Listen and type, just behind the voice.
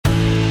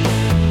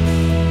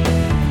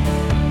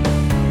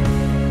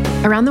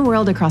Around the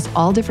world, across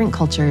all different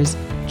cultures,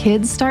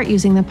 kids start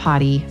using the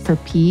potty for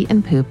pee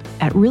and poop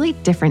at really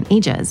different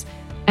ages,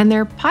 and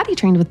they're potty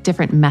trained with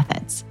different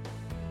methods.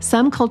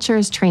 Some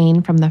cultures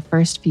train from the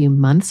first few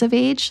months of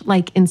age,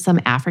 like in some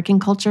African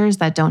cultures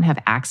that don't have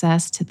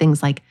access to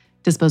things like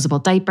disposable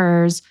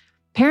diapers.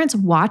 Parents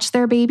watch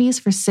their babies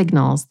for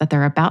signals that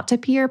they're about to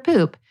pee or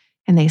poop,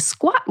 and they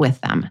squat with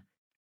them.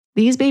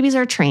 These babies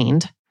are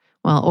trained,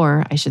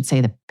 or I should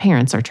say the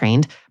parents are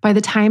trained, by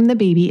the time the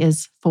baby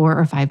is 4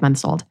 or 5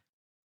 months old.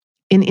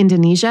 In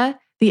Indonesia,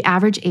 the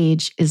average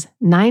age is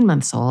 9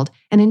 months old,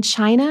 and in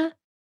China,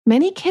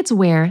 many kids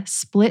wear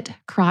split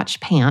crotch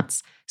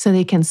pants so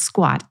they can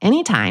squat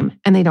anytime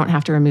and they don't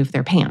have to remove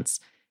their pants.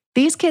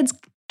 These kids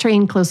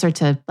train closer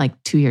to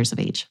like 2 years of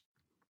age.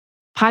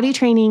 Potty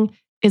training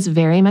is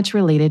very much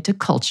related to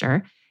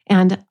culture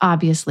and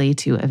obviously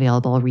to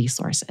available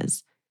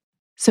resources.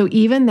 So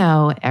even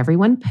though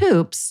everyone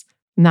poops,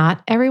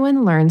 not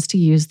everyone learns to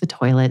use the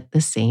toilet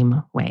the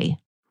same way.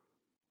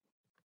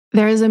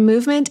 There is a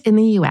movement in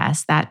the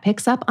US that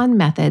picks up on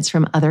methods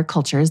from other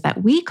cultures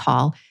that we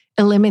call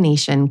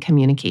elimination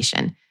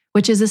communication,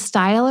 which is a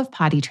style of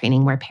potty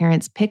training where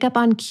parents pick up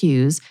on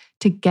cues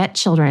to get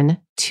children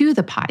to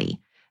the potty.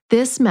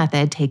 This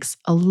method takes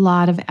a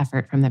lot of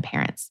effort from the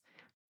parents.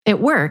 It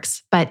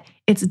works, but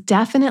it's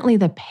definitely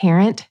the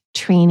parent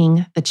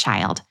training the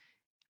child.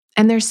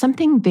 And there's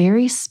something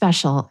very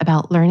special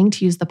about learning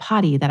to use the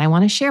potty that I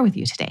want to share with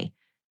you today.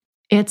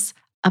 It's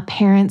a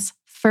parent's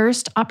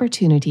first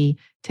opportunity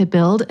to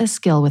build a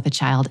skill with a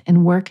child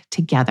and work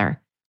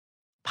together.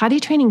 Potty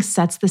training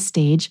sets the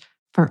stage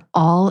for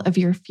all of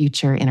your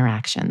future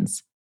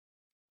interactions.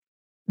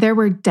 There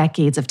were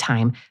decades of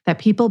time that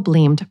people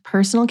blamed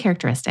personal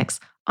characteristics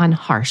on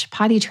harsh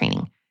potty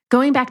training.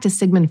 Going back to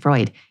Sigmund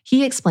Freud,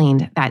 he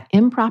explained that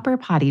improper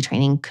potty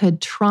training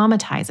could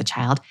traumatize a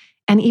child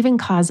and even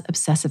cause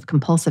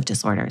obsessive-compulsive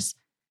disorders.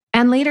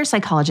 And later,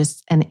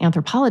 psychologists and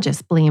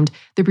anthropologists blamed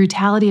the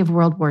brutality of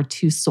World War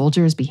II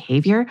soldiers'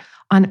 behavior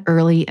on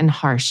early and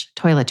harsh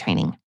toilet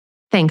training.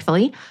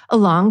 Thankfully,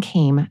 along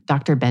came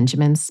Dr.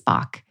 Benjamin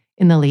Spock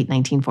in the late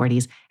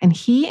 1940s, and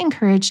he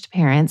encouraged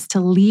parents to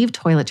leave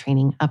toilet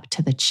training up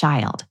to the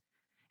child.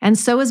 And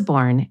so was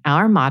born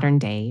our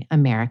modern-day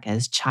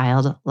America's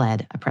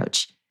child-led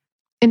approach.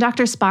 In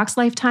Dr. Spock's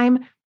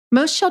lifetime,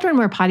 most children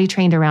were potty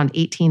trained around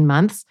 18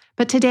 months,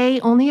 but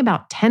today only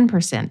about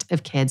 10%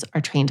 of kids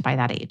are trained by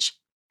that age.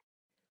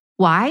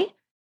 Why?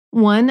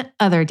 One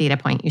other data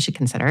point you should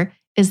consider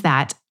is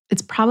that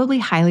it's probably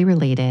highly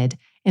related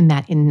in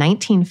that in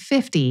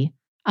 1950,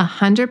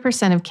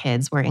 100% of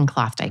kids were in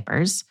cloth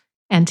diapers,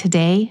 and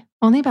today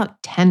only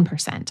about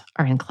 10%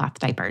 are in cloth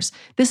diapers.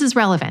 This is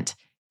relevant.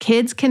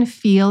 Kids can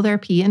feel their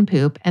pee and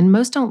poop, and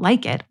most don't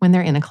like it when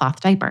they're in a cloth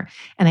diaper.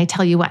 And I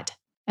tell you what,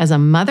 as a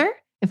mother,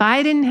 if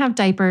I didn't have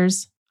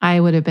diapers, I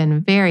would have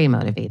been very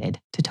motivated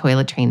to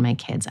toilet train my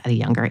kids at a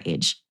younger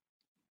age.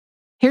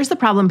 Here's the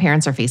problem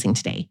parents are facing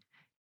today.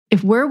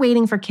 If we're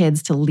waiting for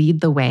kids to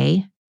lead the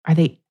way, are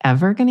they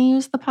ever going to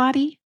use the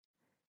potty?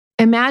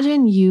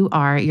 Imagine you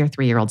are your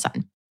 3-year-old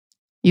son.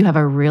 You have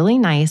a really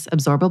nice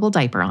absorbable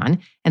diaper on,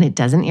 and it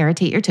doesn't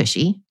irritate your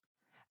tushy.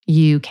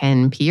 You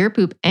can pee or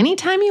poop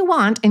anytime you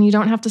want, and you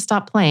don't have to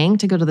stop playing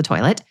to go to the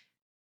toilet.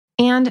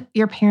 And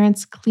your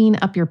parents clean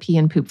up your pee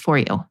and poop for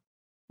you.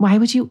 Why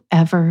would you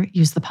ever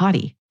use the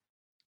potty?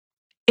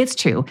 It's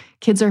true,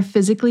 kids are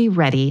physically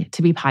ready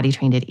to be potty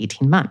trained at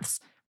 18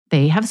 months.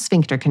 They have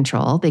sphincter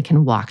control, they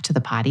can walk to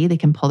the potty, they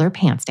can pull their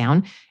pants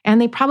down,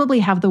 and they probably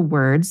have the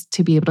words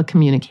to be able to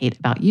communicate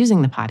about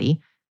using the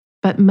potty.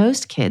 But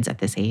most kids at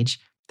this age,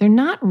 they're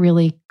not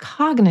really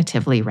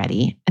cognitively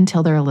ready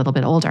until they're a little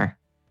bit older.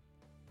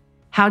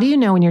 How do you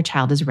know when your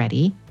child is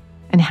ready,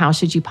 and how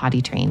should you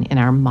potty train in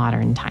our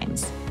modern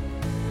times?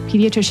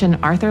 Pediatrician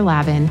Arthur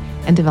Lavin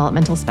and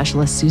developmental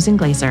specialist Susan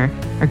Glaser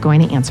are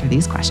going to answer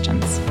these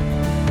questions.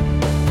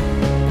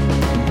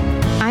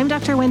 I'm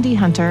Dr. Wendy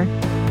Hunter,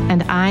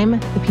 and I'm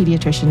the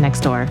pediatrician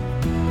next door.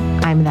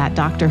 I'm that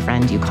doctor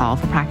friend you call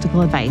for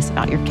practical advice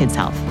about your kids'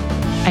 health.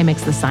 I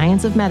mix the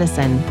science of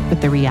medicine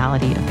with the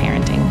reality of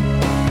parenting.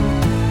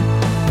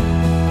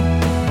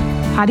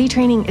 Potty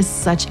training is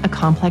such a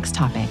complex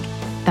topic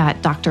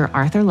that Dr.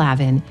 Arthur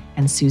Lavin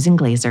and Susan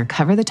Glaser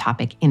cover the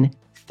topic in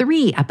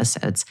 3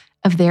 episodes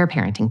of their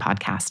parenting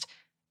podcast.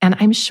 And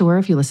I'm sure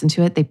if you listen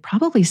to it, they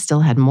probably still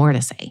had more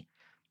to say.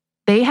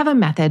 They have a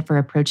method for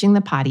approaching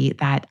the potty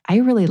that I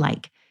really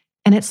like.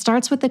 And it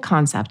starts with the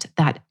concept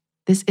that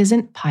this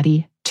isn't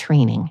potty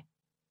training.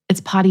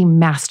 It's potty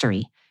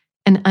mastery.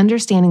 And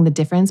understanding the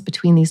difference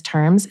between these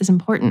terms is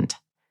important.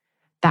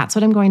 That's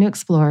what I'm going to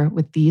explore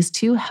with these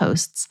 2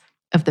 hosts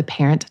of the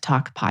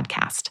ParentTalk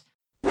podcast.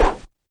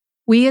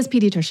 We as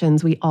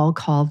pediatricians, we all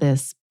call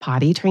this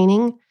potty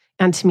training.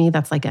 And to me,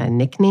 that's like a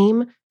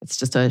nickname. It's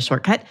just a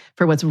shortcut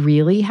for what's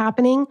really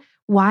happening.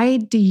 Why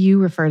do you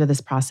refer to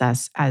this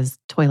process as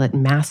toilet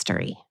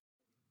mastery?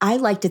 I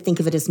like to think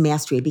of it as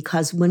mastery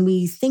because when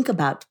we think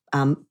about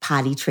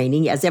potty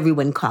training, as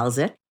everyone calls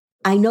it,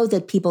 I know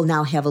that people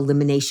now have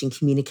elimination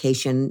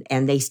communication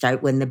and they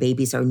start when the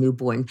babies are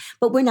newborn,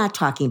 but we're not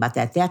talking about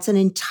that. That's an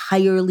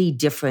entirely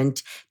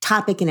different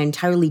topic, an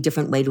entirely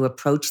different way to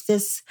approach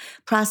this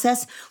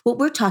process. What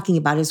we're talking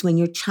about is when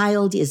your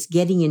child is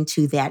getting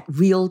into that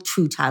real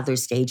true toddler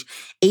stage,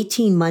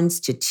 18 months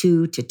to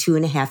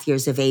 2.5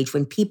 years of age,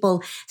 when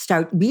people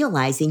start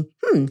realizing,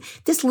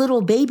 this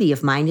little baby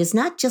of mine is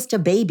not just a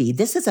baby.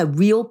 This is a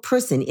real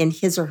person in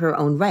his or her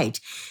own right.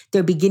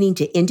 They're beginning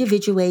to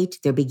individuate.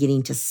 They're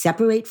beginning to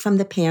separate from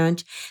the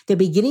parent. They're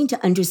beginning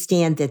to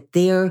understand that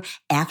their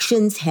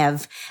actions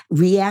have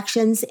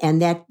reactions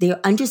and that they're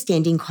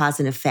understanding cause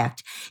and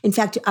effect. In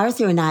fact,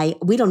 Arthur and I,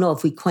 we don't know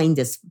if we coined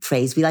this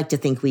phrase. We like to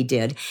think we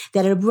did,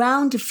 that at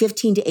around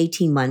 15 to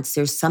 18 months,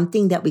 there's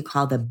something that we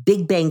call the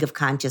big bang of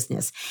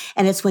consciousness.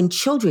 And it's when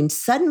children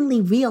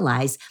suddenly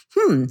realize,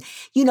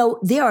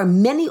 there are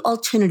many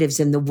alternatives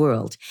in the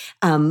world.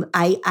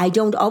 I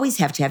don't always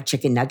have to have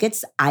chicken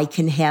nuggets. I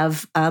can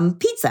have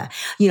pizza.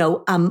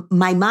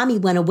 My mommy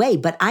went away,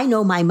 but I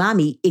know my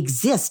mommy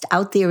exists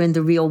out there in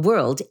the real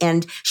world,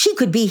 and she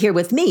could be here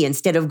with me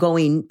instead of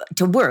going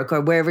to work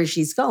or wherever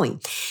she's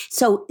going.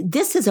 So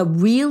this is a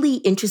really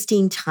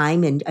interesting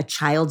time in a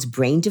child's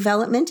brain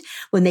development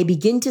when they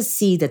begin to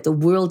see that the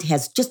world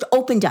has just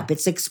opened up.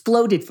 It's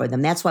exploded for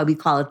them. That's why we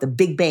call it the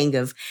big bang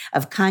of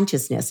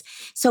consciousness.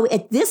 So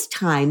at this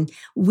time,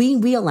 we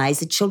realize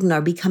that children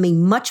are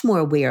becoming much more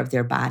aware of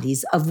their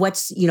bodies, of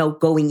what's,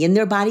 going in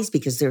their bodies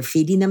because they're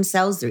feeding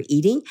themselves, they're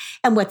eating,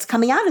 and what's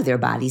coming out of their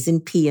bodies in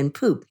pee and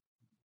poop.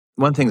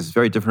 One thing that's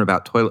very different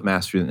about toilet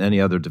mastery than any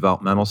other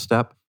developmental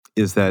step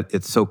is that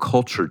it's so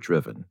culture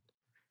driven.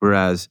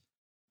 Whereas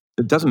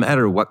it doesn't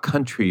matter what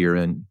country you're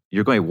in,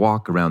 you're going to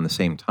walk around the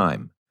same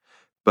time.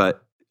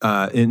 But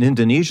in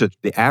Indonesia,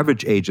 the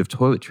average age of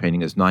toilet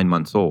training is 9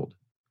 months old.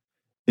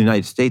 In the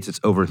United States, it's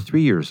over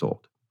 3 years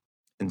old.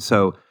 And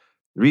so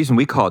the reason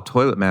we call it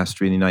toilet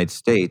mastery in the United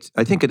States,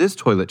 I think it is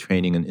toilet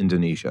training in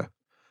Indonesia,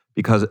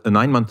 because a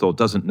 9-month-old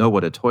doesn't know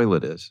what a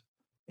toilet is.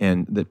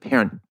 And the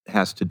parent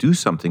has to do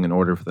something in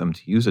order for them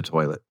to use a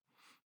toilet.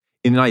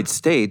 In the United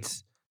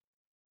States,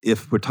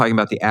 if we're talking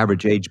about the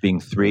average age being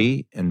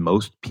 3, and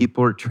most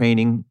people are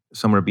training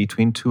somewhere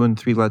between 2 and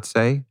 3, let's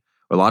say,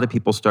 or a lot of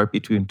people start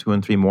between 2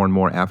 and 3 more and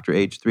more after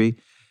age 3,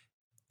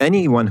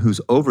 anyone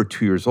who's over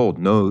 2 years old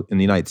in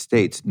the United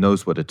States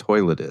knows what a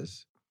toilet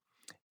is.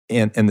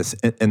 And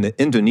the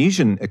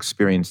Indonesian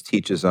experience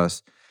teaches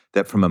us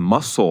that from a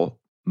muscle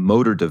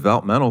motor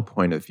developmental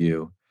point of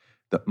view,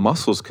 that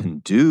muscles can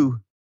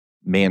do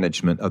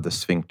management of the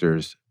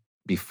sphincters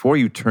before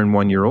you turn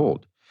 1 year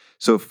old.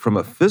 So from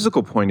a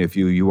physical point of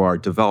view, you are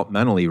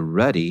developmentally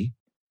ready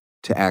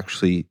to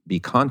actually be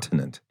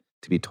continent,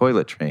 to be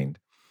toilet trained.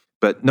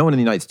 But no one in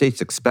the United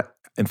States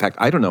in fact,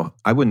 I don't know,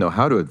 I wouldn't know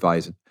how to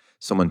advise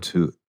someone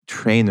to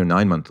train their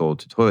 9-month-old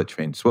to toilet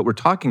train. So what we're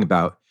talking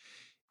about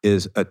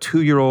is a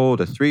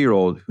 2-year-old, a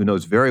 3-year-old who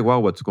knows very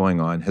well what's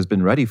going on, has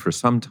been ready for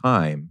some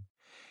time.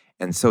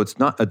 And so it's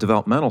not a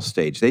developmental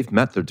stage. They've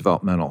met their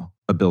developmental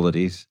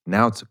abilities.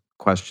 Now it's a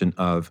question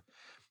of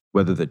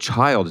whether the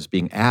child is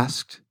being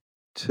asked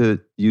to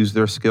use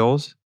their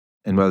skills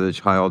and whether the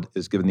child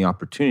is given the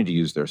opportunity to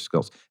use their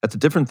skills. That's a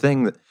different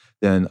thing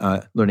than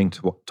learning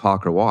to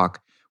talk or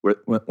walk, where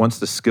once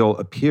the skill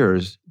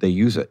appears, they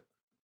use it.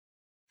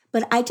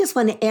 But I just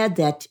want to add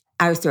that,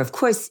 Arthur, of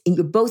course, and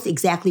you're both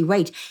exactly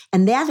right.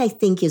 And that, I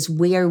think, is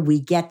where we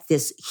get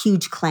this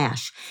huge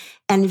clash.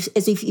 And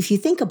if you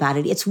think about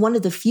it, it's one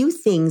of the few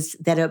things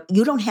that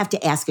you don't have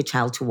to ask a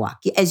child to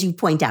walk. As you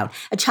point out,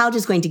 a child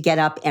is going to get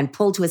up and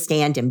pull to a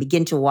stand and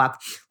begin to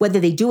walk.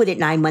 Whether they do it at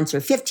 9 months or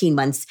 15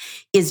 months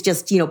is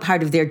just,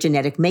 part of their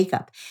genetic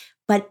makeup.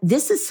 But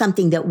this is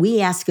something that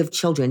we ask of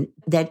children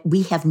that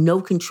we have no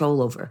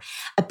control over.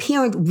 A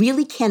parent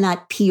really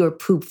cannot pee or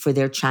poop for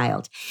their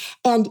child.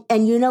 And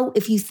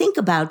if you think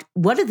about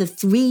what are the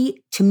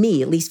 3, to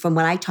me, at least from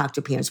when I talk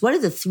to parents, what are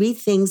the 3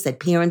 things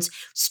that parents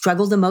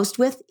struggle the most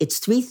with? It's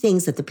 3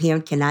 things that the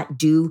parent cannot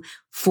do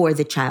for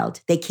the child.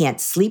 They can't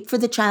sleep for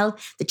the child.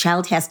 The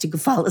child has to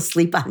fall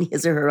asleep on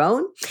his or her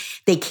own.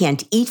 They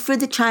can't eat for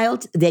the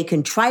child. They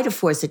can try to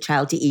force a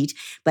child to eat,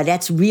 but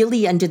that's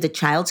really under the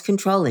child's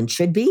control and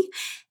should be.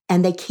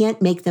 And they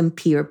can't make them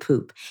pee or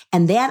poop.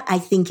 And that, I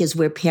think, is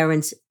where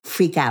parents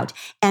freak out.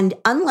 And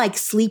unlike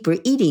sleep or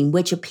eating,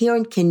 which a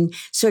parent can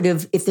sort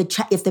of, if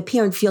the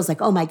parent feels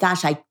like, oh my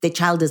gosh, the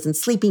child isn't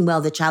sleeping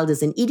well, the child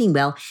isn't eating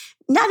well,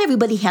 not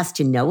everybody has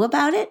to know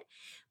about it.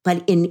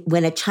 But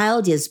when a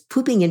child is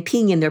pooping and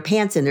peeing in their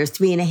pants and they're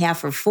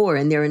 3.5 or 4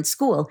 and they're in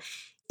school,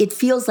 it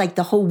feels like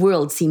the whole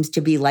world seems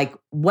to be like,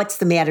 what's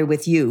the matter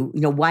with you?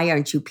 Why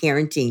aren't you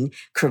parenting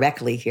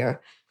correctly here?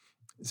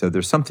 So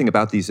there's something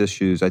about these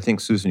issues. I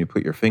think, Susan, you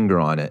put your finger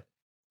on it.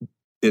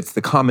 It's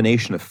the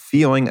combination of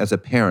feeling as a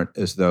parent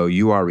as though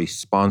you are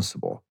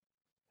responsible.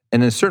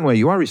 And in a certain way,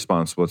 you are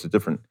responsible. It's a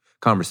different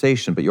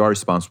conversation, but you are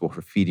responsible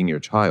for feeding your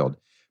child.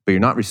 But you're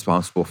not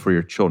responsible for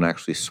your children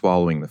actually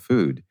swallowing the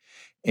food.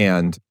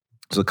 And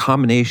it's a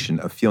combination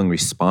of feeling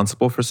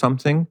responsible for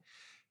something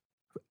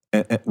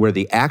where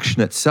the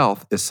action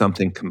itself is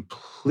something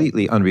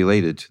completely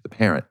unrelated to the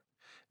parent.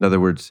 In other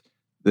words,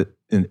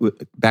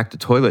 back to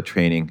toilet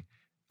training,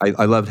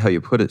 I loved how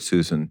you put it,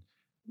 Susan.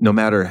 No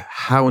matter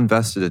how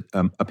invested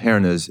a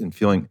parent is in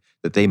feeling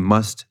that they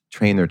must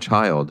train their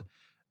child,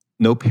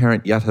 no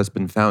parent yet has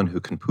been found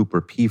who can poop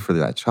or pee for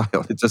that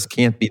child. It just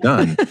can't be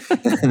done.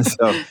 And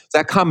so it's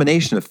that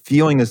combination of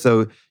feeling as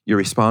though you're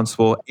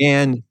responsible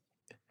and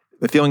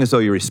the feeling as though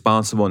you're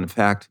responsible, and in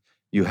fact,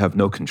 you have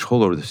no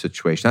control over the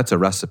situation. That's a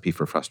recipe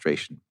for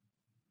frustration.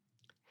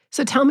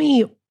 So tell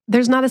me,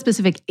 there's not a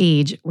specific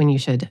age when you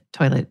should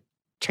toilet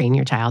train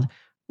your child.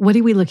 What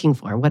are we looking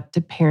for? What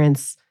do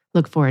parents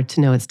look for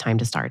to know it's time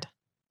to start?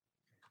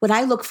 What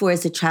I look for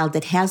is a child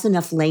that has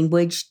enough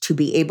language to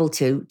be able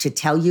to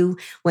tell you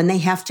when they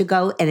have to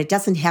go. And it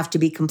doesn't have to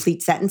be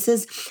complete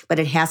sentences, but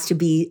it has to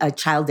be a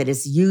child that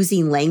is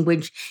using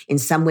language in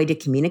some way to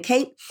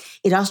communicate.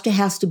 It also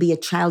has to be a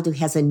child who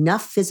has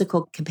enough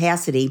physical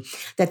capacity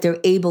that they're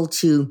able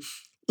to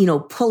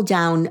pull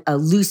down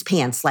loose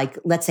pants, like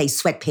let's say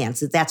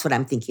sweatpants. That's what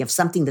I'm thinking of,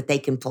 something that they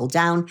can pull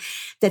down,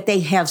 that they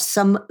have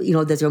some,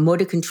 that their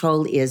motor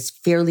control is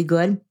fairly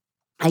good.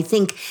 I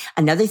think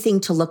another thing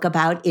to look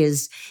about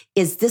is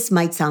this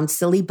might sound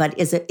silly, but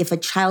if a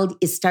child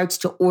starts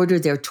to order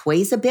their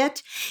toys a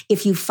bit,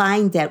 if you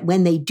find that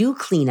when they do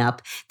clean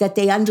up, that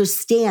they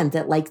understand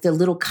that like the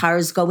little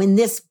cars go in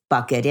this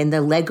bucket and the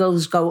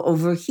Legos go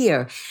over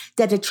here,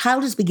 that a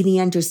child is beginning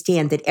to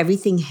understand that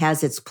everything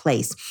has its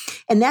place.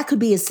 And that could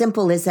be as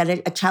simple as that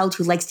a child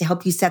who likes to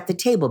help you set the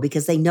table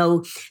because they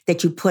know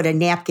that you put a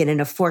napkin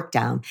and a fork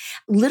down.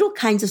 Little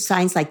kinds of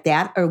signs like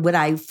that are what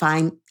I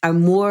find are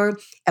more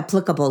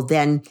applicable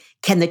than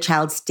can the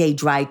child stay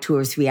dry 2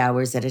 or 3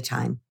 hours at a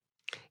time.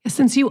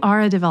 Since you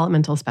are a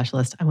developmental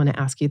specialist, I want to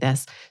ask you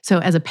this. So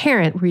as a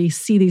parent, we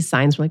see these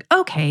signs, we're like,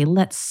 okay,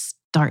 let's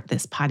start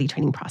this potty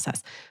training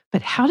process.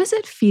 But how does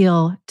it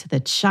feel to the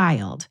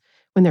child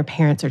when their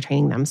parents are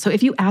training them? So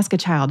if you ask a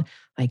child,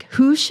 like,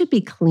 who should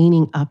be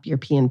cleaning up your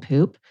pee and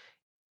poop?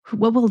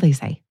 What will they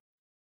say?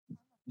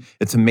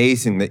 It's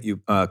amazing that you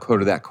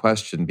quoted that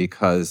question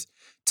because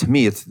to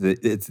me, it's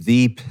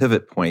the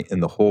pivot point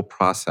in the whole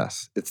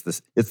process. It's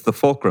the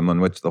fulcrum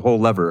on which the whole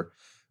lever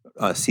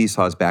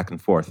seesaws back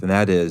and forth. And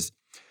that is,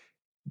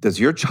 does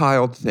your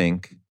child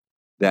think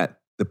that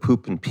the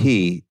poop and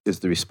pee is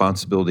the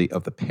responsibility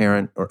of the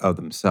parent or of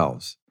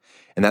themselves?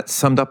 And that's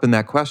summed up in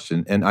that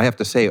question. And I have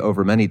to say,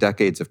 over many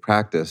decades of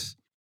practice,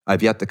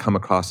 I've yet to come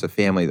across a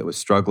family that was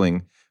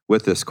struggling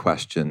with this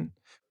question.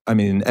 I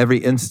mean, in every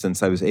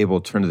instance, I was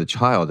able to turn to the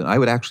child, and I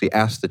would actually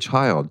ask the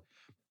child,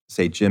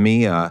 say,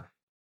 Jimmy,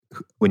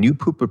 when you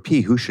poop or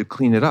pee, who should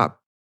clean it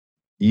up?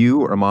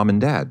 You or mom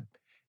and dad?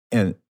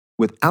 And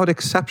without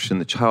exception,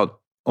 the child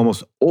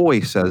almost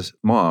always says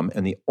mom,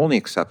 and the only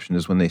exception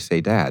is when they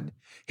say dad.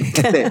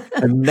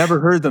 I've never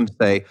heard them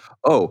say,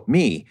 oh,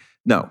 me.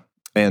 No.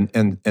 And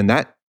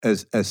that,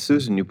 as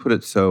Susan, you put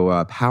it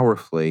so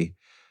powerfully,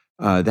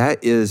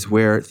 that is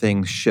where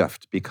things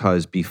shift,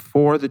 because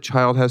before the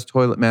child has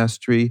toilet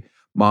mastery,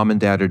 mom and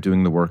dad are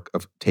doing the work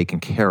of taking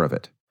care of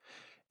it.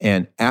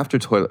 And after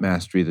toilet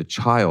mastery, the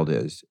child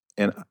is.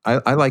 And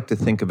I like to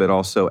think of it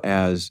also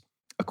as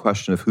a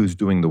question of who's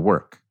doing the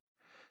work.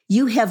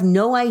 You have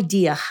no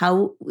idea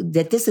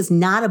that this is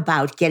not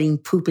about getting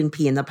poop and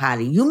pee in the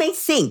potty. You may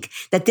think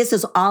that this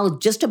is all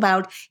just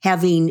about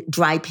having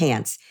dry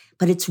pants,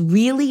 but it's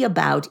really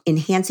about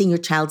enhancing your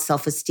child's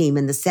self-esteem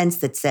in the sense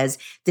that says,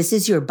 this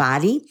is your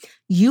body.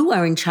 You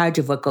are in charge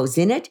of what goes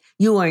in it.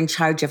 You are in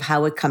charge of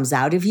how it comes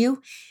out of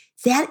you.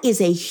 That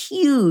is a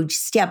huge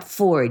step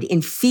forward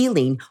in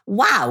feeling,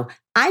 wow,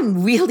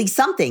 I'm really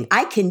something.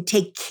 I can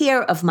take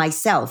care of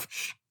myself.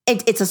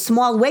 It's a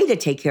small way to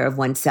take care of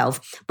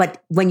oneself,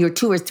 but when you're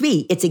 2 or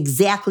 3, it's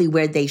exactly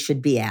where they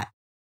should be at.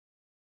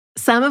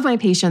 Some of my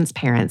patients'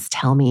 parents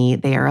tell me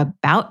they are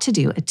about to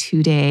do a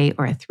 2-day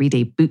or a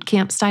 3-day boot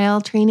camp style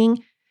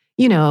training.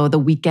 You know, the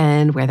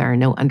weekend where there are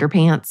no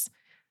underpants.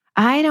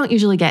 I don't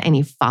usually get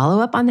any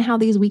follow-up on how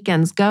these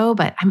weekends go,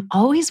 but I'm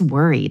always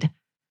worried.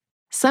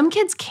 Some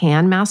kids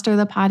can master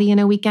the potty in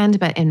a weekend,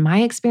 but in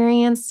my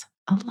experience,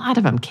 a lot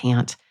of them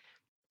can't.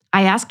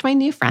 I asked my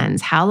new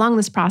friends how long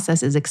this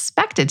process is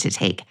expected to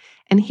take,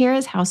 and here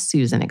is how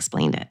Susan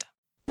explained it.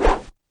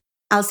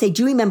 I'll say,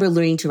 do you remember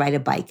learning to ride a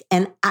bike?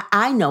 And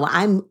I know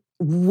I'm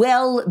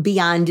well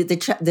beyond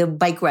the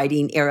bike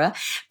riding era,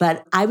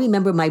 but I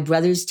remember my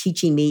brothers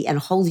teaching me and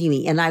holding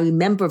me, and I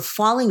remember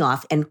falling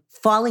off and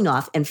falling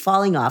off and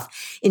falling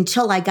off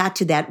until I got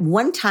to that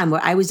one time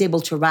where I was able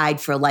to ride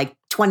for like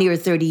 20 or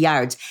 30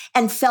 yards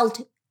and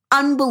felt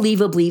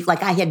unbelievably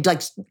like I had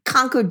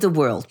conquered the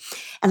world.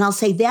 And I'll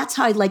say, that's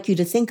how I'd like you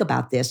to think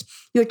about this.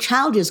 Your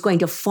child is going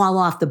to fall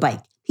off the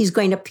bike. He's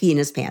going to pee in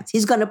his pants.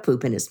 He's going to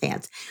poop in his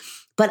pants.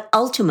 But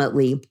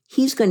ultimately,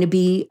 he's going to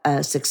be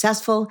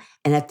successful.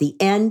 And at the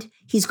end,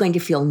 he's going to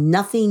feel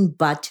nothing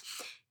but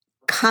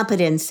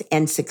competence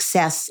and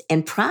success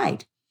and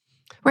pride.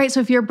 Right.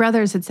 So if your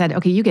brothers had said,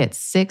 okay, you get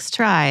 6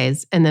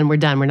 tries and then we're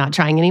done, we're not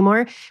trying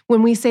anymore.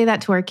 When we say that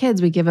to our kids,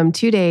 we give them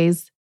 2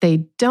 days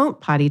they don't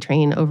potty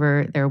train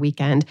over their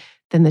weekend,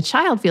 then the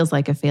child feels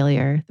like a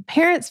failure, the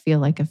parents feel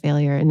like a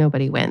failure, and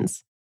nobody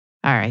wins.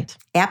 All right.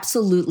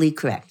 Absolutely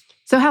correct.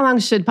 So how long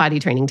should potty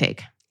training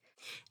take?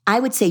 I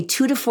would say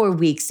 2 to 4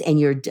 weeks and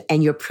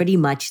you're pretty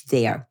much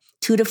there.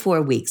 2 to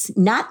 4 weeks,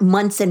 not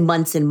months and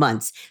months and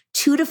months.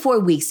 2 to 4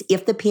 weeks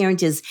if the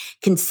parent is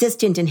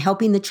consistent in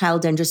helping the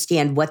child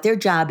understand what their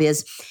job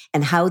is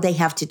and how they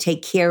have to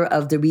take care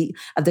of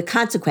the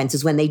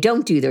consequences when they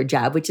don't do their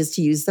job, which is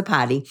to use the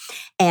potty.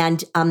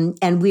 And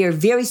we are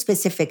very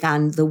specific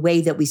on the way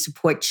that we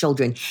support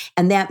children.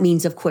 And that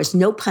means, of course,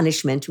 no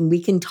punishment. And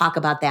we can talk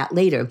about that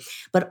later,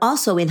 but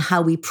also in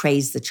how we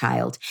praise the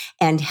child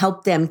and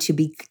help them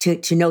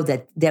to know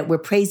that we're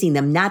praising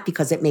them, not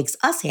because it makes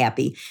us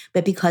happy,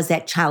 but because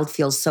that child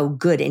feels so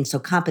good and so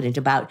competent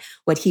about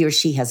what he or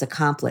she has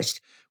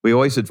accomplished. We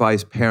always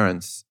advise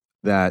parents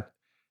that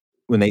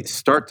when they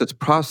start this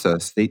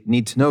process, they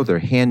need to know they're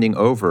handing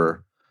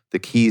over the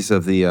keys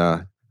of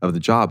the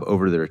job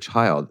over to their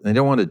child. And they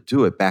don't want to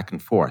do it back and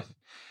forth.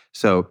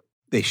 So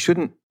they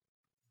shouldn't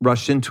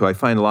rush into it. I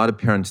find a lot of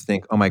parents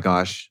think, oh my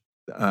gosh,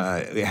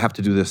 we have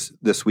to do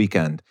this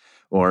weekend,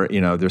 or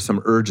there's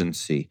some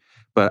urgency.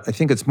 But I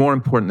think it's more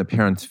important the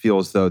parents feel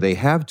as though they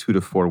have 2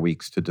 to 4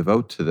 weeks to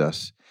devote to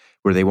this,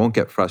 where they won't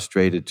get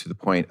frustrated to the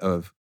point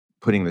of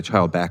putting the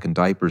child back in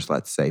diapers,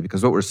 let's say.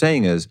 Because what we're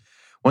saying is,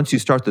 once you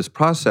start this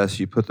process,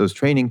 you put those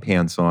training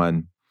pants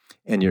on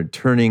and you're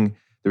turning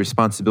the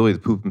responsibility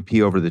of the poop and pee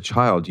over to the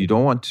child. You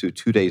don't want to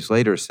 2 days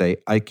later say,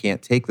 I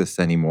can't take this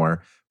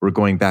anymore. We're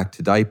going back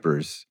to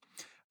diapers.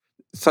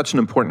 It's such an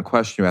important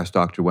question you asked,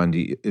 Dr.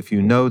 Wendy. If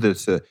you know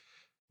that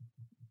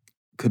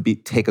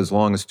take as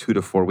long as 2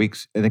 to 4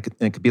 weeks, and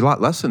it could be a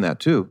lot less than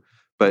that too.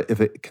 But if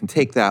it can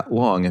take that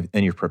long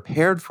and you're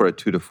prepared for a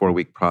 2 to 4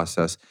 week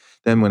process,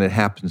 then when it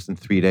happens in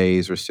 3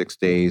 days or 6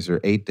 days or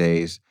 8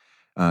 days,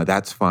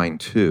 that's fine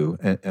too.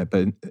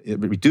 But it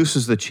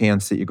reduces the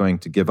chance that you're going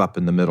to give up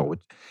in the middle.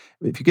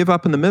 If you give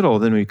up in the middle,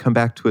 then when you come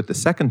back to it the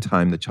second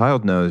time, the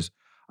child knows,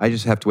 I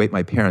just have to wait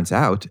my parents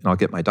out and I'll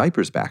get my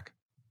diapers back.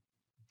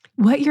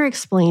 What you're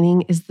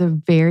explaining is the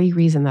very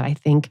reason that I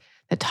think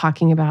that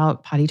talking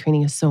about potty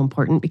training is so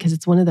important, because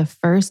it's one of the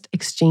first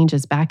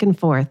exchanges back and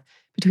forth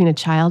between a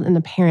child and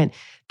a parent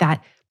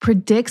that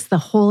predicts the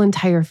whole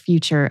entire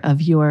future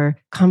of your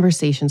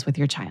conversations with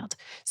your child.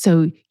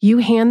 So you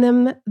hand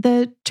them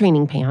the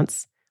training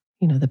pants,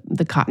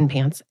 the cotton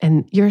pants,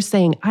 and you're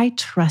saying, I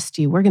trust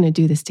you. We're going to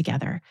do this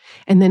together.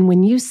 And then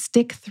when you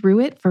stick through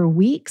it for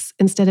weeks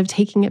instead of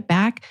taking it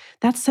back,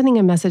 that's sending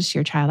a message to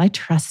your child. I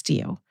trust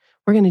you.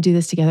 We're going to do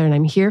this together and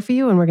I'm here for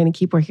you and we're going to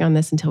keep working on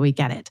this until we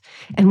get it.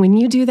 And when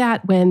you do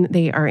that when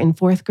they are in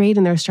 4th grade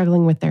and they're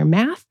struggling with their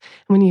math,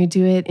 and when you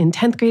do it in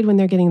 10th grade when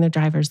they're getting their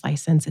driver's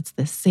license, it's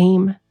the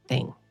same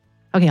thing.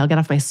 Okay, I'll get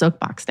off my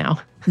soapbox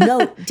now.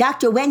 No,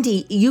 Dr.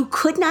 Wendy, you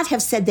could not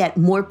have said that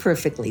more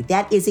perfectly.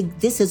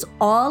 This is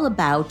all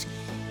about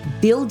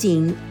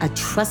building a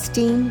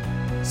trusting,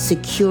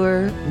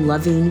 secure,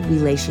 loving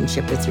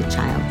relationship with your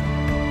child.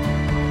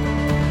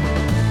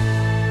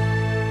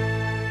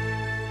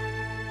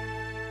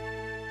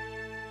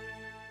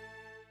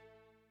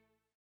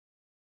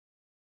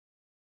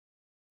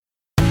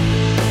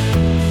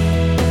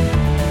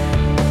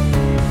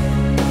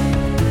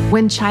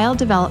 When child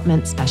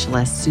development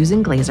specialist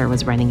Susan Glaser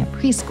was running a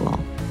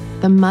preschool,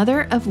 the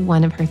mother of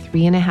one of her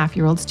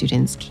 3.5-year-old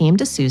students came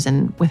to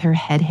Susan with her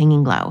head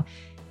hanging low,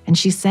 and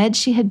she said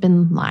she had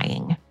been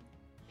lying.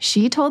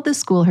 She told the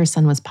school her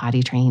son was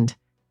potty trained,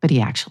 but he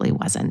actually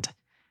wasn't.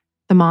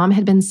 The mom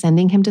had been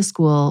sending him to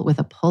school with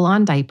a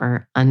pull-on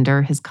diaper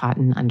under his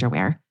cotton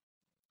underwear.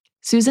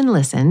 Susan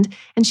listened,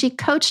 and she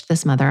coached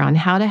this mother on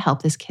how to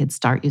help this kid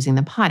start using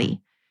the potty.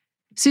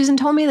 Susan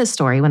told me this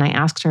story when I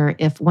asked her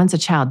if once a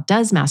child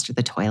does master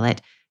the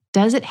toilet,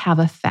 does it have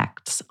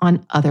effects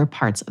on other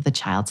parts of the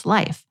child's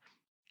life?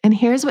 And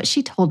here's what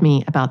she told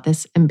me about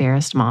this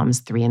embarrassed mom's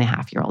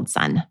 3.5-year-old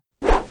son.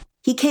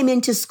 He came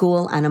into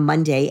school on a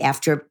Monday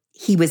after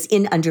he was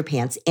in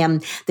underpants,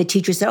 and the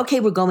teacher said,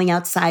 okay, we're going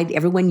outside.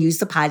 Everyone use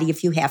the potty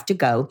if you have to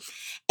go.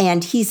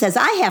 And he says,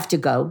 I have to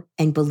go.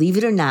 And believe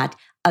it or not,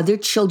 other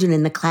children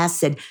in the class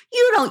said,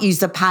 you don't use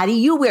the potty,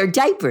 you wear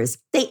diapers.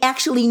 They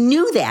actually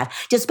knew that,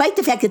 despite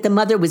the fact that the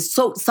mother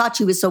thought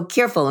she was so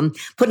careful in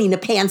putting the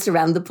pants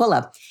around the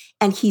pull-up.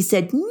 And he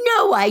said,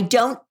 no, I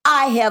don't.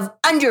 I have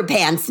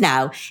underpants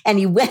now. And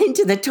he went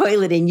into the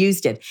toilet and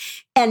used it.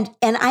 And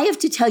I have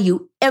to tell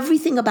you,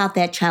 everything about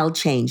that child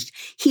changed.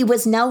 He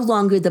was no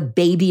longer the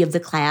baby of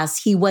the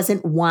class. He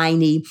wasn't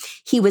whiny.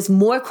 He was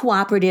more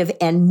cooperative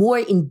and more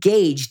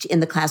engaged in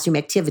the classroom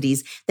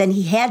activities than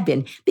he had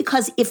been.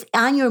 Because if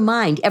on your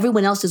mind,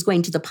 everyone else is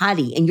going to the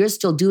potty and you're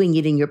still doing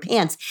it in your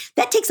pants,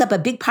 that takes up a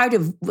big part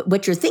of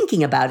what you're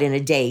thinking about in a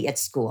day at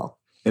school.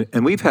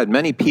 And we've had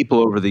many people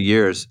over the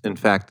years. In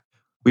fact,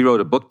 we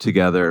wrote a book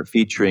together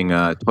featuring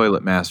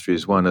toilet mastery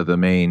as one of the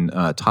main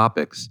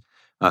topics.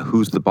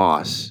 Who's the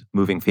boss?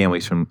 Moving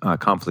families from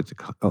conflict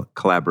to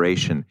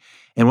collaboration.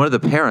 And one of the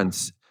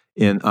parents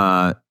in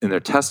their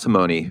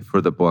testimony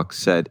for the book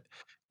said,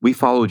 we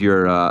followed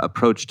your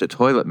approach to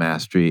toilet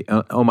mastery.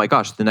 Oh my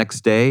gosh, the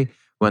next day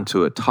went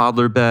to a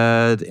toddler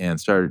bed and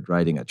started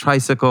riding a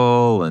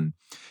tricycle. And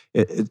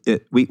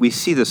we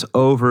see this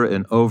over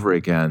and over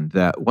again,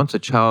 that once a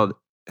child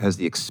has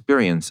the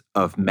experience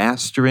of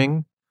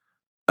mastering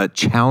a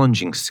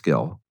challenging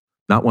skill,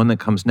 not one that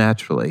comes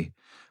naturally,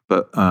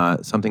 but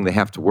something they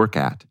have to work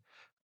at,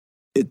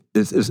 it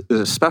is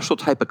a special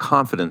type of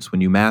confidence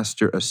when you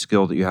master a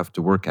skill that you have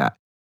to work at.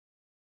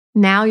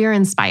 Now you're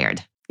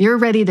inspired. You're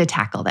ready to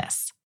tackle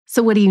this.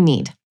 So what do you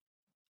need?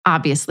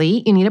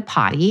 Obviously, you need a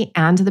potty,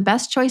 and the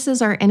best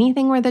choices are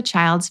anything where the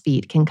child's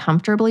feet can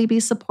comfortably be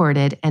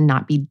supported and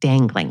not be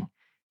dangling.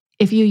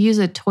 If you use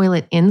a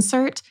toilet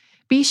insert,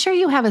 be sure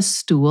you have a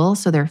stool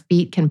so their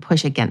feet can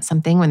push against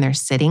something when they're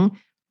sitting.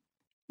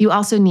 You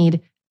also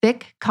need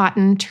thick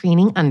cotton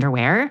training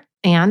underwear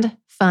and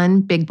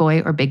fun big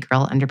boy or big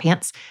girl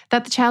underpants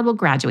that the child will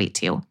graduate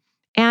to.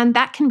 And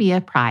that can be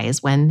a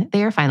prize when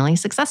they are finally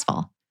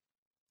successful.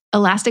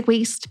 Elastic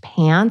waist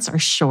pants or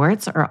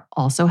shorts are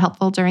also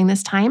helpful during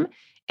this time,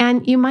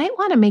 and you might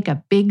want to make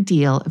a big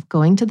deal of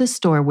going to the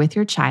store with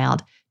your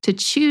child to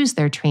choose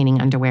their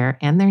training underwear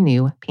and their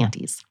new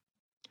panties.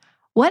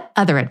 What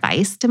other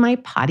advice do my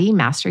potty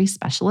mastery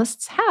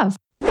specialists have?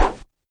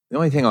 The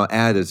only thing I'll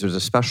add is there's a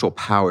special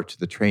power to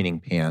the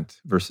training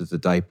pant versus the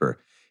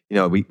diaper.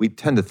 We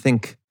tend to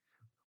think,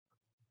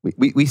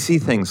 we see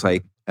things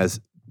like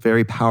as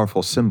very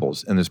powerful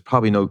symbols, and there's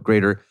probably no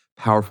greater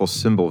powerful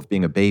symbol of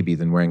being a baby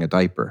than wearing a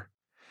diaper.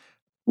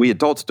 We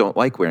adults don't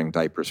like wearing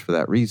diapers for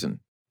that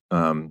reason.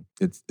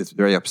 It's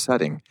very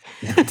upsetting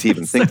to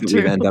even think that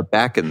we'd end up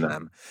back in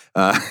them.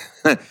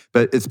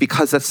 But it's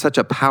because that's such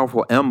a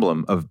powerful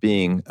emblem of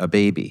being a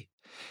baby.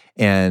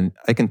 And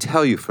I can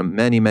tell you from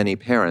many, many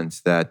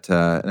parents that,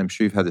 and I'm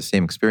sure you've had the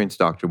same experience,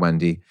 Dr.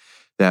 Wendy,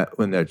 that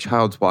when their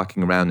child's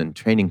walking around in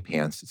training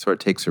pants, it sort of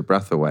takes her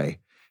breath away.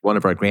 One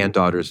of our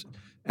granddaughters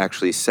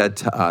actually said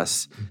to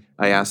us,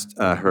 I asked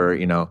her,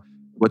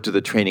 what do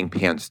the training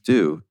pants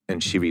do?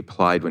 And she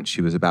replied when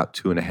she was about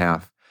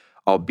 2.5,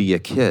 I'll be a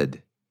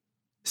kid.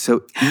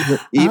 So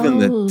even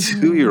the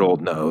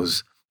 2-year-old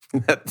knows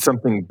that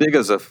something big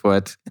as a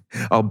foot,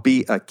 I'll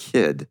be a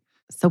kid.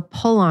 So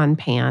pull-on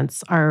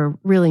pants are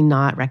really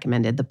not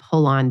recommended, the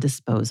pull-on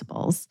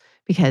disposables,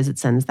 because it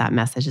sends that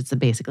message. It's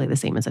basically the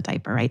same as a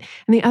diaper, right?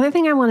 And the other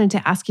thing I wanted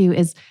to ask you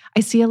is, I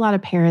see a lot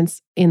of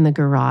parents in the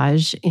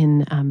garage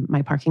in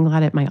my parking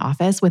lot at my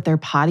office with their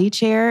potty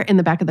chair in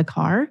the back of the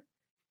car.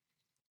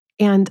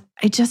 And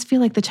I just feel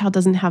like the child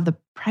doesn't have the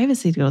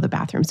privacy to go to the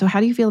bathroom. So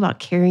how do you feel about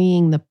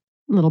carrying the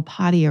little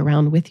potty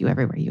around with you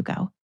everywhere you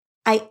go?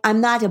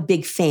 I'm not a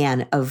big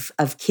fan of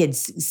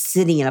kids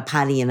sitting in a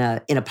potty in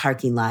a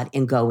parking lot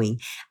and going.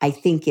 I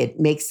think it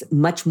makes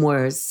much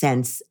more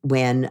sense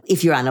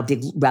if you're on a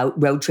big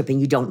road trip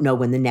and you don't know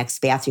when the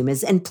next bathroom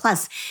is. And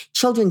plus,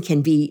 children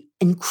can be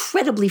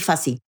incredibly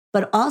fussy.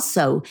 But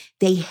also,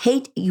 they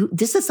hate you.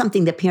 This is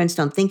something that parents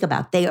don't think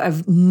about.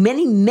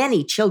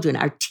 Many children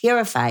are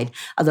terrified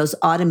of those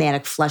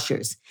automatic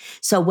flushers.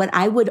 So what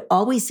I would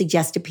always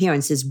suggest to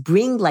parents is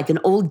bring like an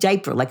old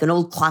diaper, like an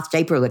old cloth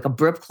diaper, like a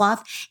burp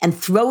cloth, and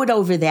throw it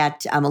over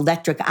that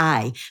electric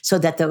eye so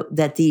that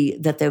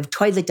the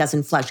toilet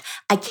doesn't flush.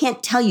 I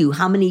can't tell you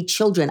how many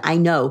children I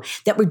know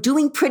that were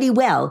doing pretty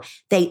well.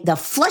 The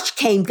flush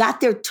came,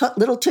 got their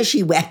little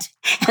tushy wet,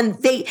 and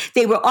they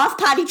were off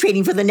potty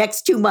training for the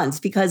next 2 months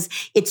because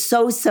it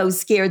so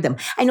scared them.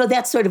 I know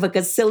that's sort of like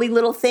a silly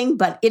little thing,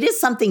 but it is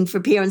something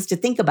for parents to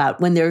think about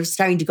when they're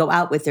starting to go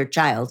out with their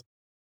child.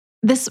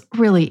 This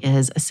really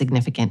is a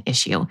significant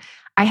issue.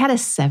 I had a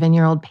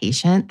 7-year-old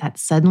patient that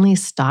suddenly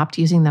stopped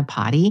using the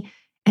potty,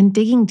 and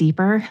digging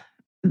deeper,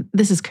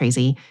 this is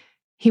crazy.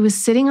 He was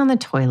sitting on the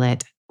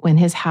toilet when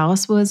his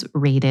house was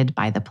raided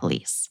by the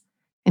police,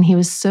 and he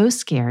was so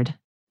scared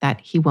that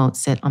he won't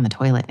sit on the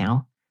toilet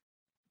now.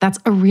 That's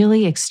a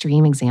really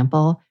extreme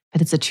example,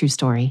 but it's a true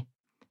story.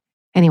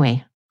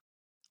 Anyway,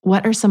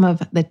 what are some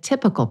of the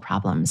typical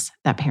problems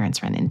that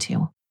parents run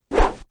into?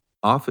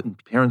 Often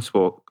parents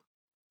will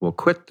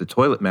quit the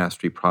toilet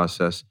mastery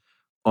process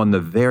on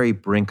the very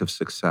brink of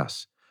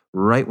success,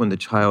 right when the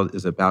child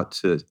is about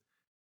to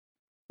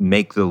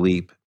make the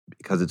leap,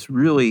 because it's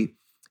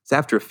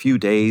after a few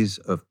days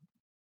of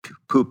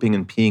pooping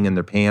and peeing in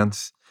their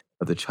pants,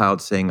 of the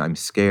child saying, I'm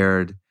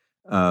scared,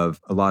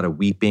 of a lot of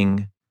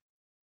weeping,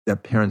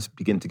 that parents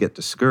begin to get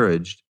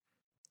discouraged.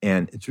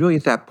 And it's really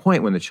at that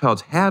point when the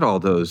child's had all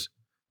those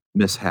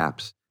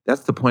mishaps,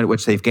 that's the point at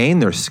which they've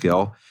gained their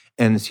skill.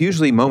 And it's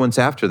usually moments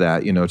after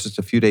that, it's just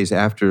a few days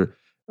after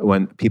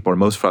when people are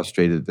most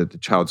frustrated that the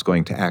child's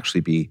going to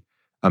actually be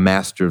a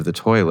master of the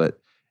toilet.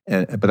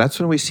 But that's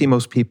when we see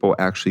most people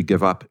actually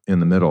give up in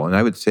the middle. And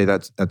I would say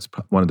that's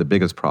one of the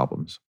biggest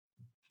problems.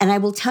 And I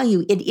will tell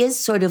you, it is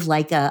sort of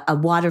like a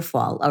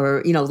waterfall,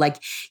 or, like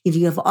if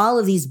you have all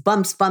of these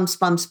bumps,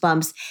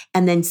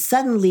 and then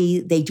suddenly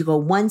they go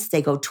once,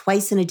 they go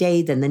twice in a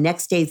day, then the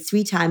next day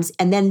 3 times,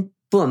 and then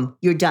boom,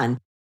 you're done.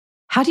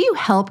 How do you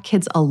help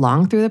kids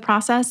along through the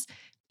process?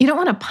 You don't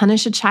want to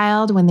punish a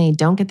child when they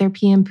don't get their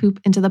pee and poop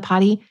into the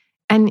potty,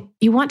 And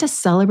you want to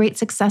celebrate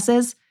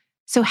successes.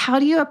 So how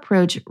do you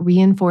approach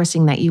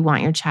reinforcing that you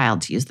want your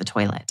child to use the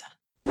toilet?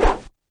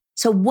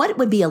 So what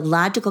would be a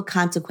logical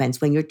consequence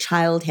when your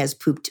child has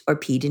pooped or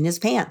peed in his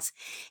pants?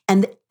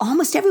 And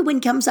almost everyone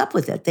comes up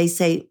with it. They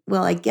say,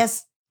 well, I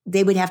guess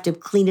they would have to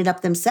clean it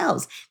up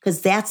themselves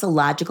because that's a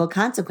logical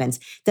consequence.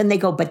 Then they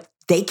go, but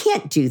they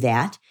can't do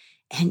that.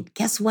 And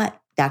guess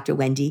what, Dr.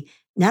 Wendy?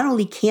 Not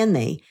only can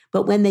they,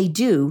 but when they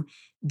do,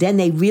 then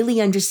they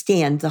really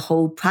understand the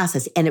whole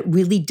process and it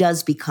really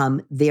does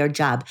become their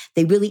job.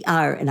 They really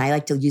are, and I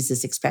like to use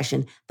this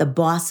expression, the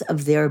boss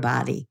of their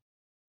body.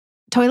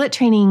 Toilet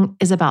training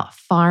is about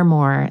far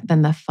more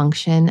than the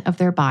function of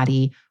their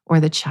body or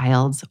the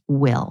child's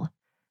will.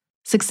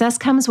 Success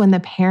comes when the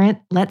parent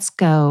lets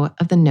go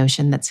of the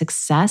notion that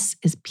success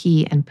is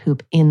pee and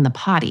poop in the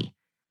potty.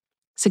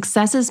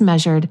 Success is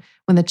measured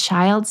when the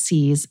child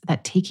sees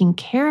that taking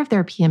care of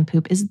their pee and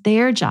poop is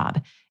their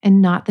job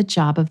and not the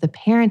job of the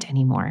parent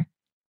anymore.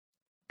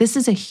 This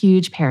is a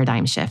huge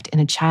paradigm shift in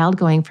a child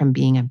going from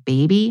being a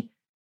baby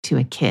to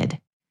a kid.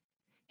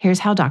 Here's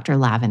how Dr.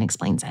 Lavin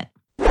explains it.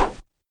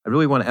 I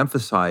really want to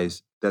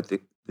emphasize that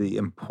the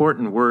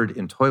important word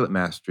in toilet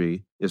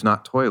mastery is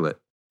not toilet,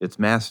 it's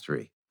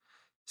mastery.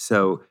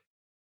 So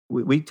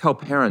we tell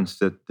parents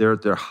that they're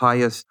at their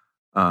highest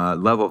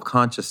level of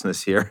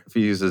consciousness here, if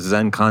you use a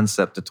Zen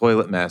concept of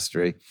toilet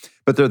mastery,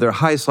 but they're their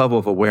highest level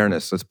of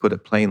awareness, let's put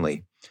it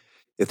plainly.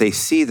 If they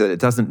see that it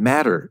doesn't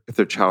matter if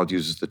their child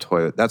uses the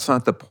toilet, that's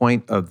not the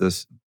point of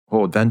this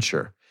whole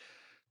adventure.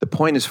 The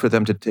point is for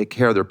them to take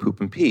care of their poop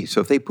and pee.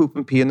 So if they poop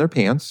and pee in their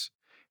pants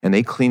and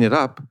they clean it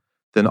up,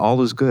 then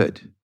all is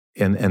good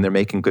and they're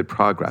making good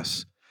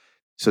progress.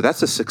 So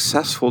that's a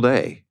successful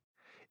day.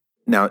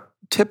 Now,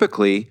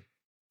 typically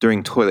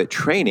during toilet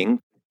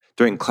training,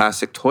 during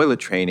classic toilet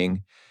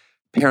training,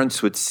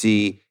 parents would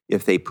see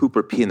if they poop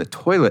or pee in the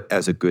toilet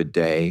as a good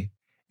day,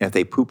 and if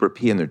they poop or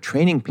pee in their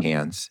training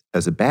pants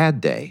as a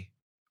bad day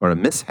or a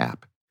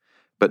mishap.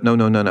 But no.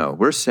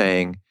 We're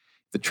saying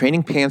the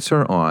training pants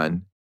are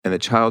on and the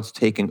child's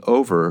taking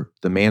over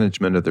the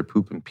management of their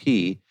poop and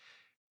pee,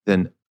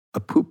 then a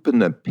poop in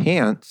the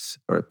pants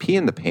or a pee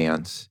in the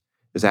pants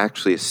is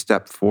actually a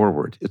step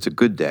forward. It's a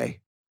good day.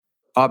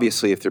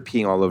 Obviously, if they're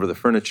peeing all over the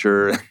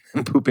furniture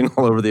and pooping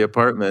all over the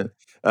apartment,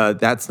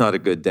 that's not a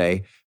good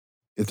day.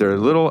 If they're a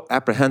little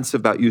apprehensive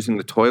about using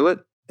the toilet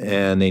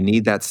and they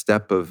need that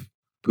step of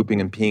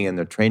pooping and peeing in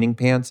their training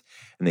pants,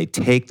 and they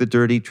take the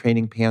dirty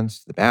training pants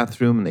to the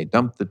bathroom and they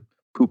dump the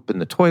poop in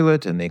the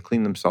toilet and they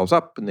clean themselves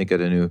up and they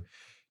get a new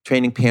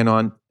training pant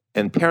on,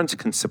 and parents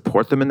can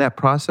support them in that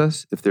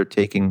process if they're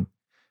taking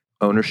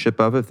ownership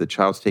of it, if the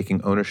child's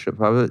taking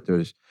ownership of it,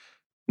 there's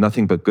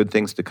nothing but good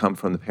things to come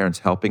from the parents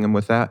helping them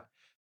with that,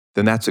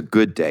 then that's a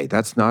good day.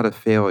 That's not a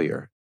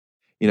failure.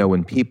 You know,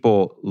 when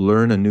people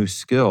learn a new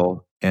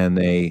skill and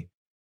they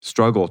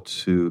struggle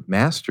to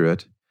master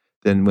it,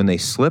 then when they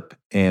slip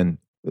and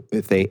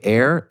if they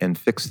err and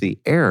fix the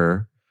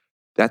error,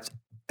 that's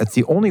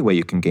the only way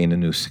you can gain a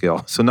new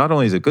skill. So not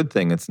only is it a good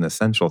thing, it's an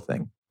essential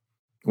thing.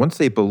 Once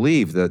they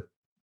believe that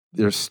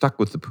they're stuck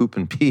with the poop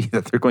and pee,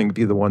 that they're going to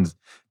be the ones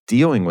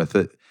dealing with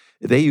it,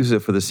 they use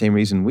it for the same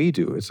reason we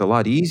do. It's a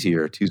lot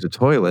easier to use a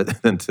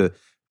toilet than to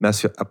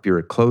mess up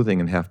your clothing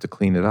and have to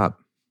clean it up.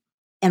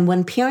 And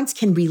when parents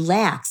can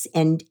relax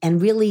and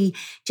really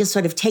just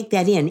sort of take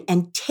that in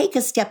and take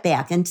a step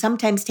back and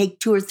sometimes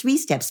take 2 or 3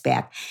 steps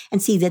back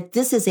and see that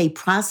this is a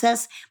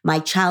process, my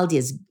child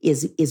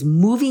is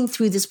moving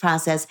through this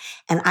process,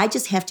 and I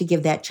just have to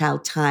give that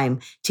child time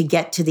to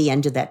get to the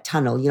end of that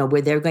tunnel, you know,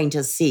 where they're going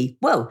to see,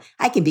 whoa,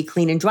 I can be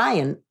clean and dry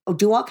and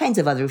do all kinds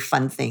of other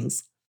fun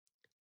things.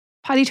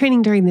 Potty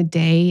training during the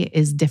day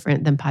is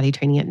different than potty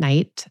training at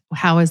night.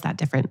 How is that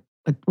different?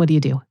 What do you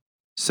do?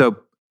 So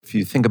if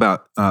you think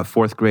about a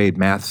 4th grade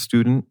math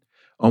student,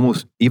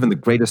 almost even the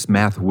greatest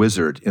math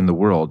wizard in the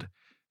world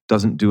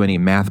doesn't do any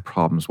math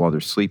problems while they're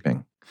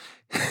sleeping.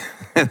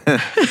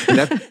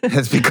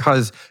 That's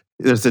because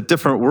there's a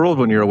different world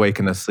when you're awake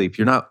and asleep.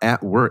 You're not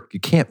at work. You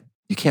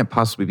can't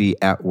possibly be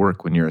at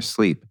work when you're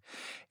asleep.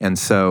 And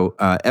so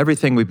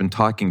everything we've been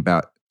talking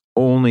about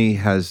only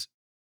has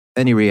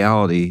any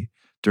reality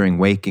during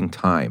waking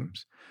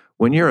times.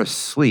 When you're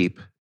asleep,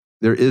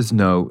 there is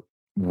no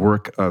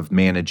work of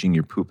managing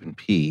your poop and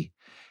pee.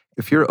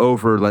 If you're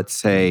over, let's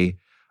say,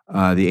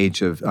 the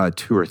age of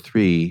 2 or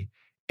 3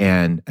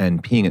 and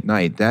peeing at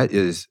night, that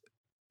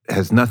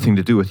has nothing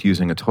to do with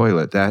using a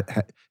toilet.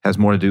 That has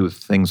more to do with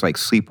things like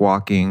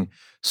sleepwalking,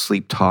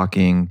 sleep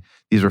talking.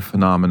 These are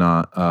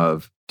phenomena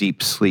of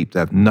deep sleep that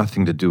have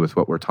nothing to do with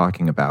what we're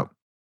talking about.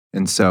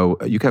 And so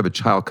you could have a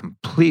child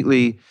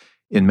completely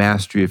in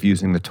mastery of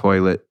using the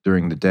toilet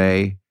during the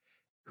day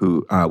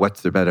who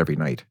wets their bed every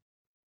night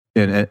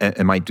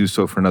and might do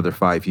so for another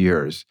 5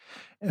 years.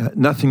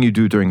 Nothing you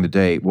do during the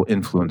day will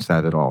influence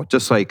that at all.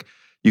 Just like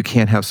you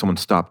can't have someone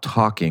stop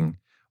talking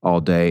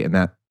all day, and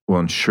that will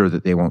ensure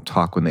that they won't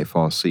talk when they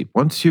fall asleep.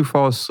 Once you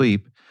fall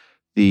asleep,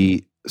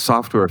 the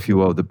software, if you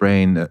will, of the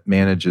brain that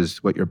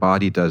manages what your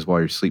body does while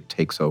your sleep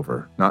takes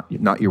over,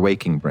 not your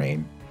waking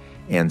brain.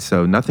 And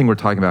so nothing we're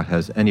talking about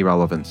has any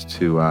relevance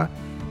to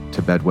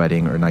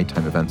bedwetting or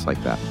nighttime events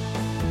like that.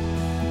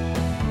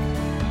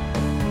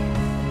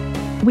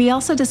 We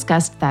also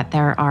discussed that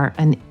there are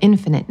an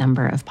infinite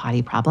number of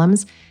potty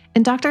problems,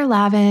 and Dr.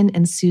 Lavin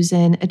and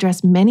Susan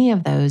address many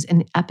of those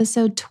in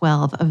episode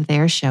 12 of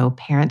their show,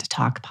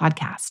 ParentTalk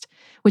podcast,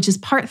 which is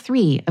part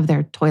 3 of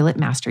their Toilet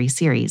Mastery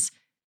series.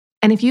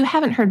 And if you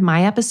haven't heard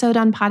my episode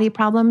on potty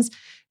problems,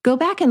 go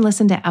back and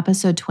listen to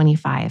episode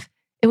 25.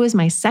 It was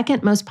my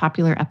second most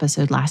popular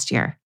episode last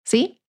year.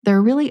 See,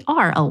 there really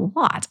are a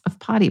lot of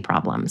potty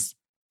problems.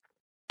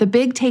 The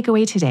big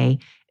takeaway today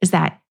is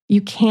that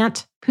you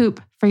can't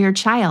poop for your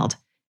child.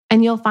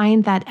 And you'll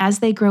find that as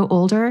they grow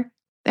older,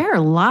 there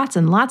are lots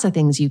and lots of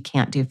things you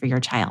can't do for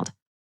your child.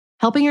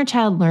 Helping your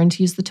child learn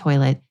to use the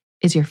toilet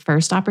is your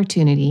first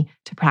opportunity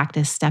to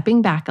practice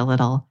stepping back a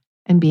little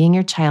and being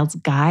your child's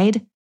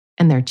guide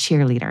and their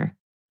cheerleader.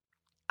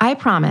 I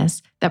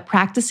promise that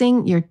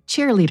practicing your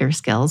cheerleader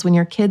skills when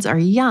your kids are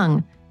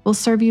young will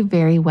serve you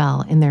very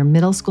well in their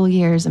middle school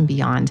years and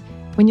beyond,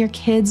 when your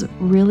kids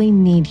really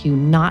need you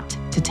not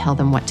to tell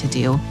them what to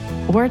do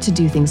or to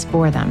do things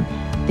for them.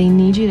 They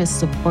need you to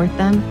support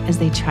them as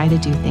they try to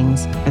do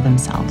things for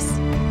themselves.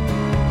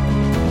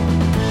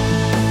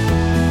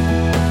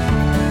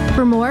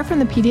 For more from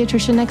the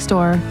Pediatrician Next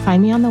Door,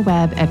 find me on the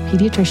web at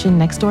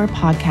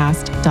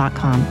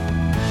pediatriciannextdoorpodcast.com.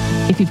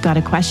 If you've got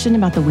a question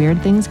about the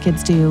weird things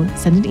kids do,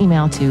 send an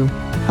email to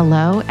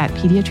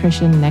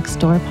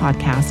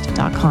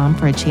hello@pediatriciannextdoorpodcast.com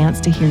for a chance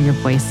to hear your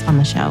voice on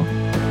the show.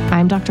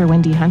 I'm Dr.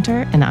 Wendy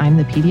Hunter, and I'm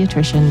the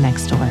Pediatrician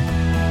Next Door.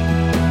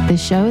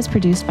 This show is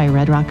produced by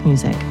Red Rock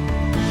Music.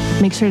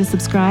 Make sure to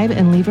subscribe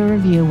and leave a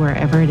review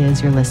wherever it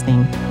is you're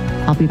listening.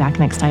 I'll be back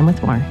next time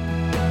with more.